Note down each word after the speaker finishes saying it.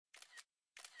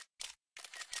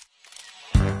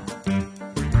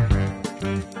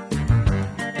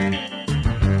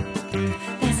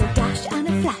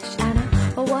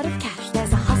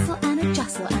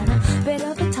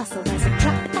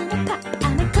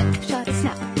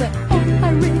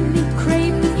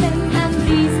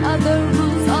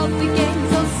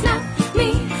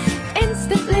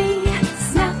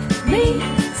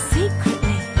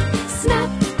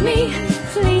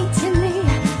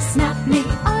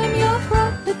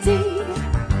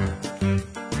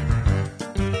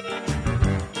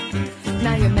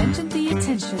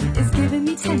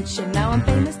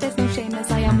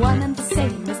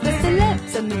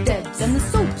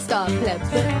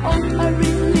oh, I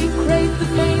really crave the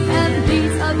fame, and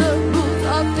these are the rules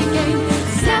of the game.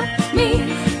 Snap me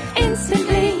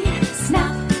instantly,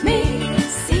 snap me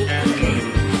secretly,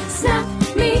 snap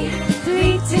me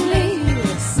fleetingly,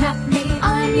 snap me,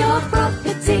 I'm your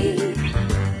property.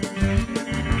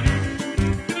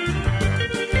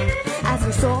 As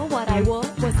you saw, what I wore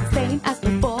was the same as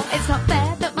before. It's not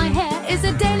fair that my hair is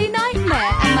a daily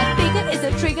nightmare, and my figure is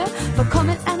a trigger for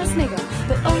comments and a snigger.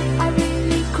 But oh, I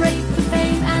really crave the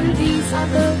fame, and these are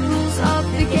the rules of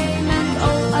the game. And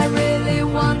oh, I really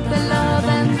want the love,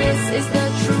 and this is the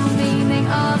true meaning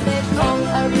of it. Oh,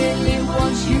 I really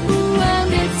want you, and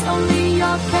it's only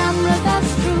your camera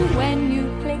that's true. When you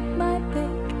click my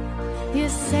pic, you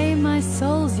say my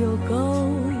soul's your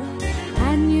goal,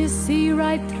 and you see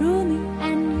right through me